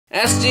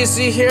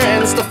SGC here,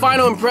 and it's the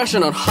final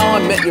impression on How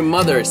I Met Your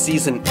Mother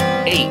Season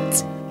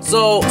 8.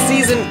 So,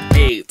 Season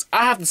 8,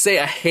 I have to say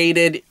I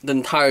hated the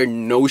entire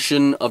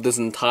notion of this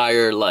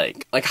entire,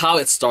 like how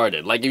it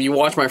started. Like, if you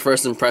watch my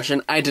first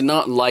impression, I did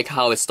not like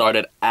how it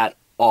started at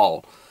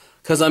all.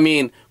 Because, I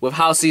mean, with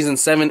how Season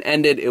 7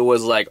 ended, it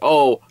was like,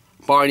 oh,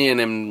 Barney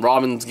and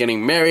Robin's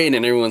getting married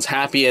and everyone's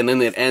happy, and then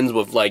it ends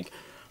with, like,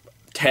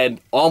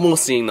 Ted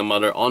almost seeing the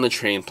mother on the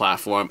train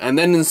platform. And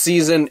then in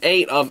Season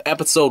 8 of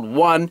Episode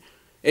 1,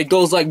 it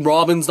goes like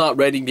Robin's not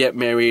ready to get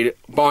married,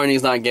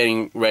 Barney's not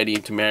getting ready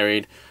to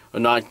married, or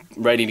not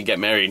ready to get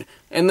married.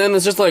 And then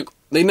it's just like,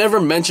 they never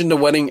mentioned the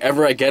wedding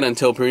ever again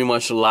until pretty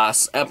much the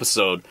last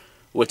episode,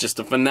 which is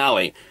the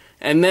finale.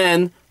 And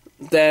then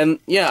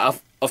yeah,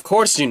 of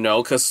course you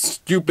know, because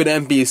stupid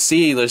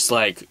NBC, there's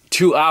like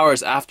 2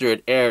 hours after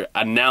it aired,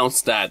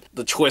 announced that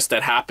the twist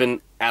that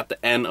happened at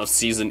the end of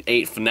Season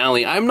 8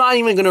 finale. I'm not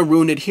even gonna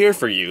ruin it here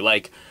for you.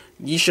 Like,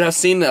 you should have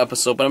seen the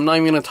episode, but I'm not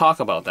even gonna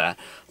talk about that.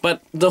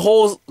 But the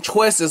whole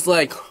twist is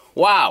like,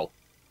 wow,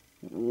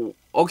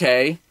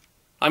 okay.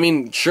 I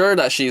mean, sure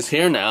that she's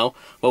here now,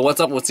 but what's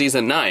up with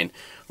Season 9?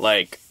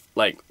 Like,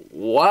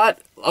 what?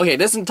 Okay,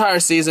 this entire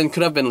season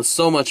could have been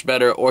so much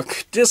better, or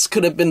this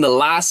could have been the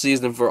last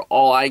season for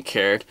all I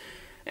cared.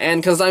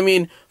 And, because, I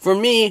mean, for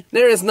me,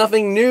 there is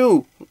nothing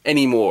new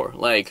anymore.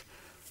 Like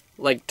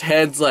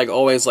Ted's, like,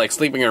 always, like,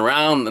 sleeping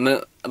around, and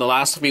then in the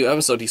last few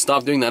episodes, he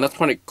stopped doing that. That's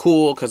pretty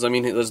cool, because, I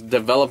mean, it was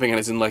developing, and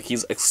it's in, like,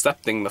 he's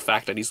accepting the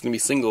fact that he's gonna be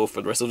single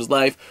for the rest of his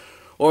life.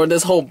 Or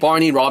this whole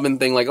Barney Robin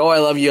thing, like, oh, I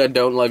love you, I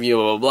don't love you,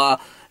 blah, blah,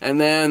 blah.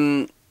 And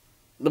then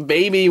the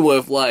baby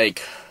with,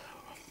 like,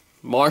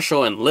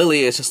 Marshall and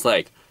Lily is just,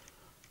 like,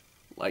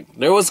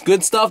 there was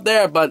good stuff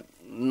there, but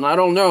I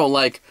don't know,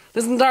 like,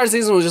 this entire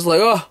season was just like,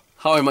 oh,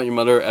 How I Met Your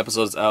Mother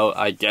episode's out,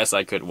 I guess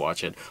I could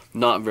watch it.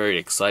 Not very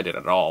excited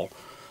at all.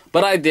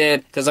 But I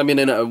did, because I've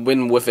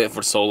been with it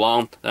for so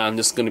long, that I'm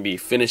just going to be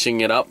finishing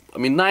it up. I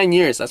mean, 9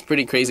 years, that's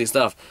pretty crazy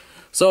stuff.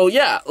 So,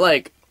 yeah,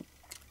 like,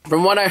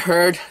 from what I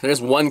heard,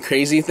 there's one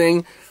crazy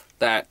thing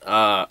that,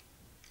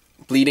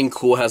 Bleeding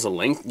Cool has a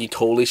link. You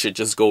totally should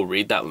just go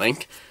read that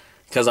link,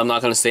 because I'm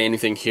not going to say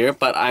anything here,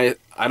 but I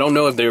don't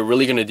know if they're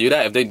really going to do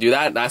that. If they do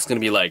that, that's going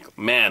to be like,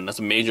 man, that's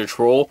a major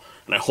troll,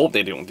 and I hope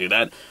they don't do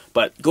that.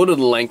 But go to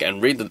the link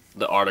and read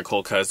the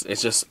article, because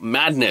it's just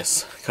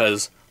madness,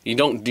 because you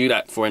don't do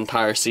that for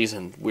entire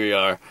season. We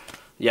are,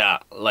 yeah,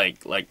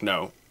 like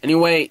no.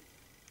 Anyway,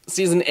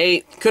 Season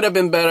 8 could have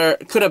been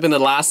better. Could have been the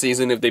last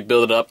season if they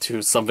build it up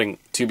to something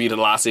to be the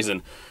last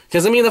season.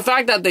 Because, I mean, the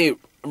fact that they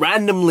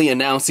randomly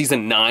announced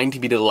Season 9 to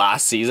be the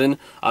last season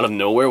out of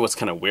nowhere was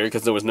kind of weird,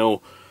 because there was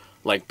no,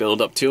 like,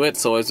 build up to it.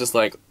 So it's just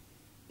like,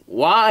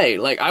 why?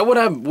 Like, I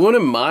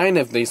wouldn't mind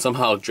if they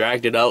somehow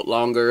dragged it out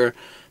longer.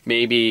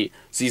 Maybe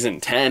Season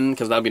 10,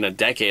 because that would be a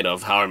decade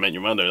of How I Met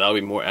Your Mother. That would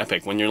be more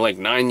epic. When you're like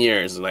 9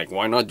 years, like,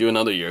 why not do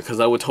another year?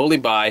 Because I would totally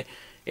buy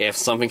if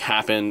something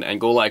happened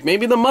and go like,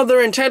 maybe the mother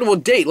and Ted will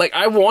date. Like,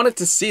 I wanted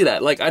to see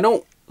that. Like,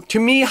 to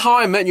me, How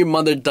I Met Your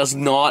Mother does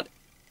not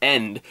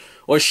end,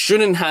 or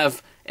shouldn't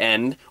have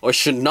end, or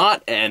should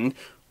not end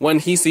when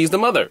he sees the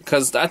mother.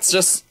 Because that's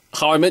just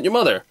How I Met Your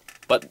Mother.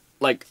 But,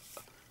 like,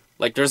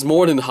 there's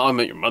more than How I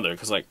Met Your Mother.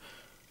 Because, like,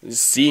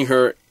 seeing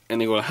her and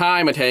they go,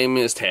 hi, my name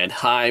is Ted,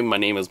 hi, my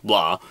name is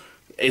blah,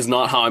 is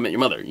not How I Met Your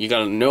Mother. You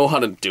gotta know how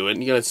to do it,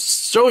 you gotta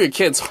show your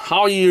kids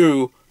how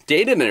you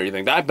dated and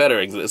everything. That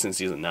better exists in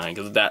Season 9,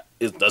 because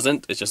it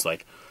doesn't, it's just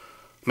like,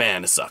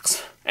 man, it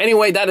sucks.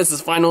 Anyway, that is his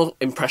final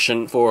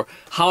impression for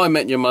How I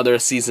Met Your Mother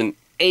Season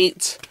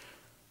 8,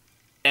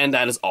 and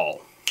that is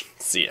all.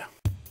 See ya.